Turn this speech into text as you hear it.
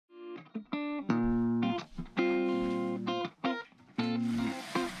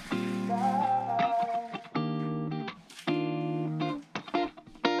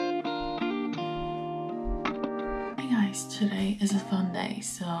Today is a fun day,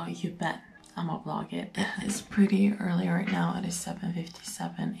 so you bet I'ma vlog it. It's pretty early right now. It is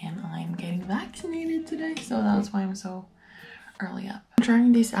 7:57 and I'm getting vaccinated today, so that's why I'm so early up. I'm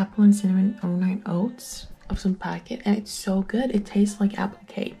trying this apple and cinnamon overnight oats of some packet and it's so good. It tastes like apple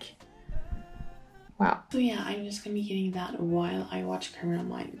cake. Wow. So yeah, I'm just gonna be getting that while I watch Criminal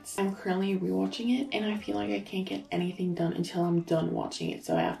Minds. I'm currently rewatching it and I feel like I can't get anything done until I'm done watching it,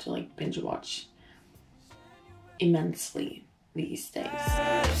 so I have to like binge watch immensely these days.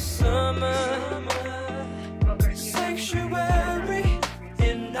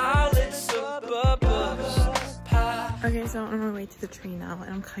 Okay, so I'm on my way to the train now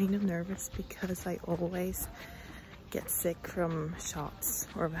and I'm kind of nervous because I always get sick from shots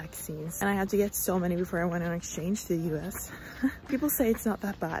or vaccines, and I had to get so many before I went on exchange to the US. People say it's not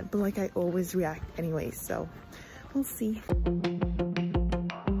that bad, but like I always react anyway, so we'll see.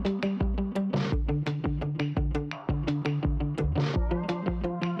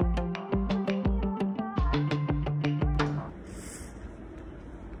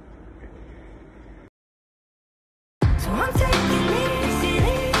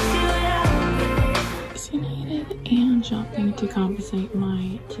 And shopping to compensate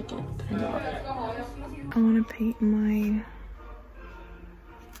my ticket that I got. I want to paint my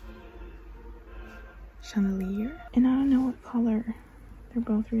chandelier and I don't know what color. They're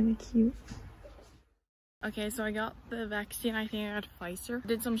both really cute. Okay, so I got the vaccine. I think I got Pfizer.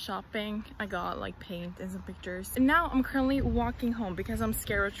 Did some shopping. I got like paint and some pictures. And now I'm currently walking home because I'm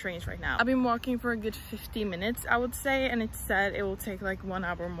scared of trains right now. I've been walking for a good 50 minutes, I would say, and it said it will take like 1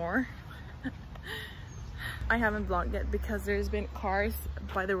 hour more. I haven't vlogged yet because there's been cars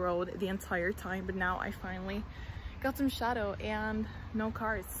by the road the entire time, but now I finally got some shadow and no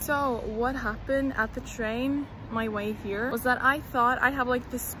cars. So what happened at the train my way here was that I thought I have like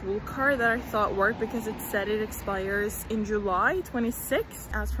this school card that I thought worked because it said it expires in July 26th.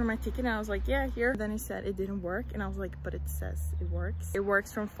 As for my ticket, and I was like, yeah, here. Then it said it didn't work and I was like, but it says it works. It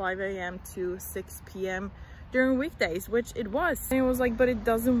works from 5 a.m. to 6 p.m. during weekdays, which it was. And it was like, but it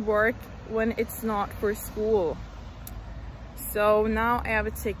doesn't work when it's not for school. So now I have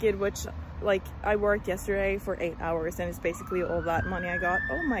a ticket, which like I worked yesterday for 8 hours and it's basically all that money I got.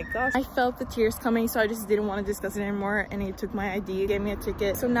 Oh my gosh. I felt the tears coming, so I just didn't want to discuss it anymore, and he took my ID, gave me a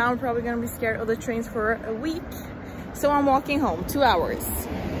ticket. So now I'm probably gonna be scared of the trains for a week. So I'm walking home, 2 hours.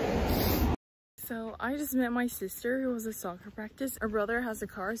 So I just met my sister who was at soccer practice. Her brother has a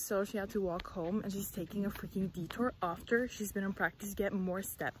car, so she had to walk home and she's taking a freaking detour after she's been in practice to get more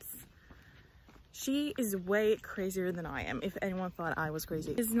steps. She is way crazier than I am, if anyone thought I was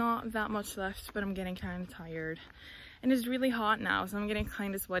crazy. There's not that much left, but I'm getting kind of tired. And it's really hot now, so I'm getting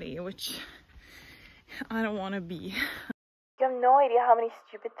kind of sweaty, which I don't want to be. You have no idea how many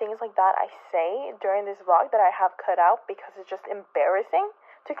stupid things like that I say during this vlog that I have cut out because it's just embarrassing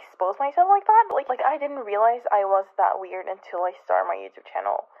to expose myself like that. Like I didn't realize I was that weird until I started my YouTube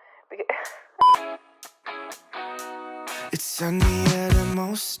channel. It's sunny at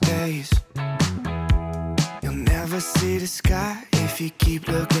most days. You'll never see the sky if you keep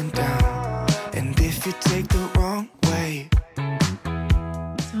looking down, and if you take the wrong way.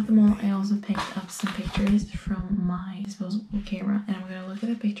 So at the mall, I also picked up some pictures from my disposable camera, and I'm gonna look at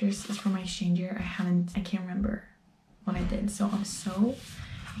the pictures. It's from my exchange year. I can't remember what I did, so I'm so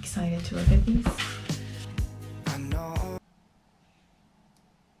excited to look at these. I know.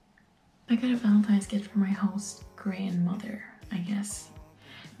 I got a Valentine's gift from my host grandmother, I guess.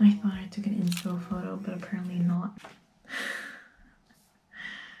 And I thought I took an inspo photo, but apparently not.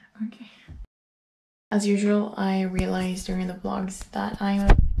 Okay. As usual, I realized during the vlogs that I'm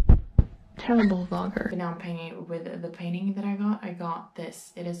a terrible vlogger. But now I'm painting it with the painting that I got. I got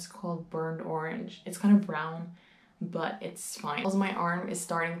this. It is called Burned Orange. It's kind of brown, but it's fine. Also, my arm is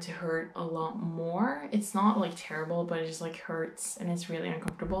starting to hurt a lot more. It's not like terrible, but it just like hurts and it's really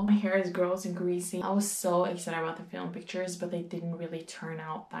uncomfortable. My hair is gross and greasy. I was so excited about the film pictures, but they didn't really turn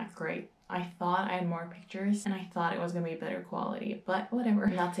out that great. I thought I had more pictures and I thought it was gonna be better quality, but whatever.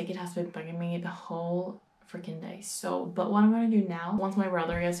 And that ticket has been bugging me the whole freaking day. So, but what I'm gonna do now, once my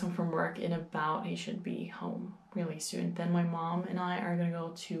brother gets home from work he should be home really soon, then my mom and I are gonna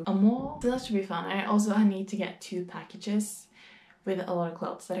go to a mall. So that should be fun. I need to get 2 packages with a lot of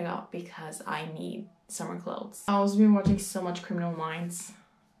clothes that I got because I need summer clothes. I've also been watching so much Criminal Minds.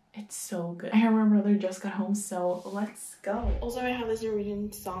 It's so good. I heard my brother just got home, so let's go. Also, I have this Norwegian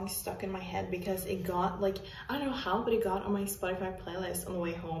song stuck in my head because it got like, I don't know how, but it got on my Spotify playlist on the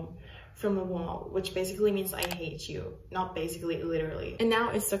way home from the mall, which basically means I hate you. Not basically, literally. And now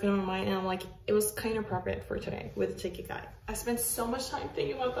it's stuck in my mind and I'm like, it was kind of appropriate for today with the ticket guy. I spent so much time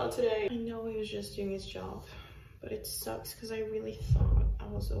thinking about that today. I know he was just doing his job, but it sucks because I really thought I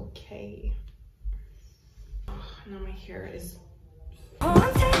was okay. Oh, now my hair is...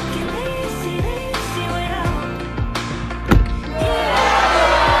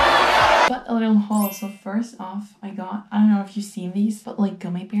 But a little haul. So first off, I don't know if you've seen these, but like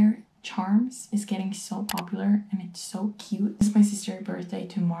gummy bear charms is getting so popular and it's so cute. It's my sister's birthday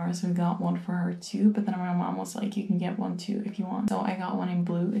tomorrow, so we got one for her too, but then my mom was like, you can get one too if you want. So I got one in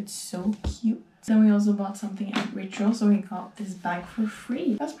blue. It's so cute. Then we also bought something at Ritual, so we got this bag for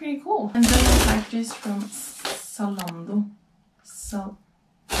free. That's pretty cool. And then I got this from Zalando. So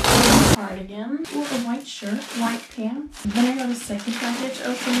cardigan, ooh, a white shirt, white pants. Then I got a second package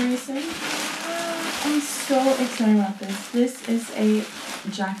of some reason. I'm so excited about this. This is a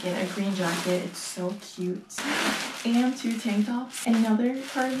jacket, a green jacket. It's so cute. And 2 tank tops, another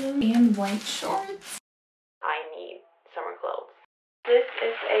cardigan, and white shorts. I need summer clothes. This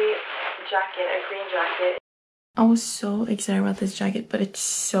is a jacket, a green jacket. I was so excited about this jacket, but it's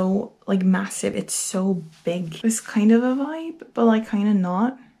so like massive. It's so big. It's kind of a vibe, but like kind of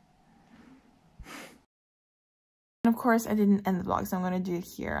not. And of course, I didn't end the vlog, so I'm gonna do it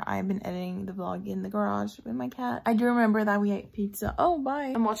here. I've been editing the vlog in the garage with my cat. I do remember that we ate pizza. Oh,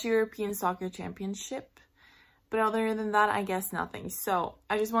 bye. I'm watching European Soccer Championship. But other than that, I guess nothing. So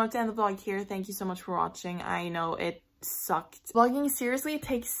I just wanted to end the vlog here. Thank you so much for watching. I know it sucked. Vlogging seriously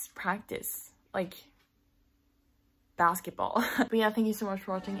takes practice. Like basketball. But yeah, thank you so much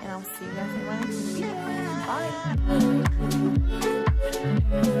for watching, and I'll see you guys in my next video.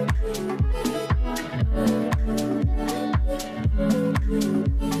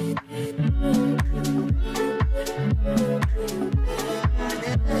 Bye!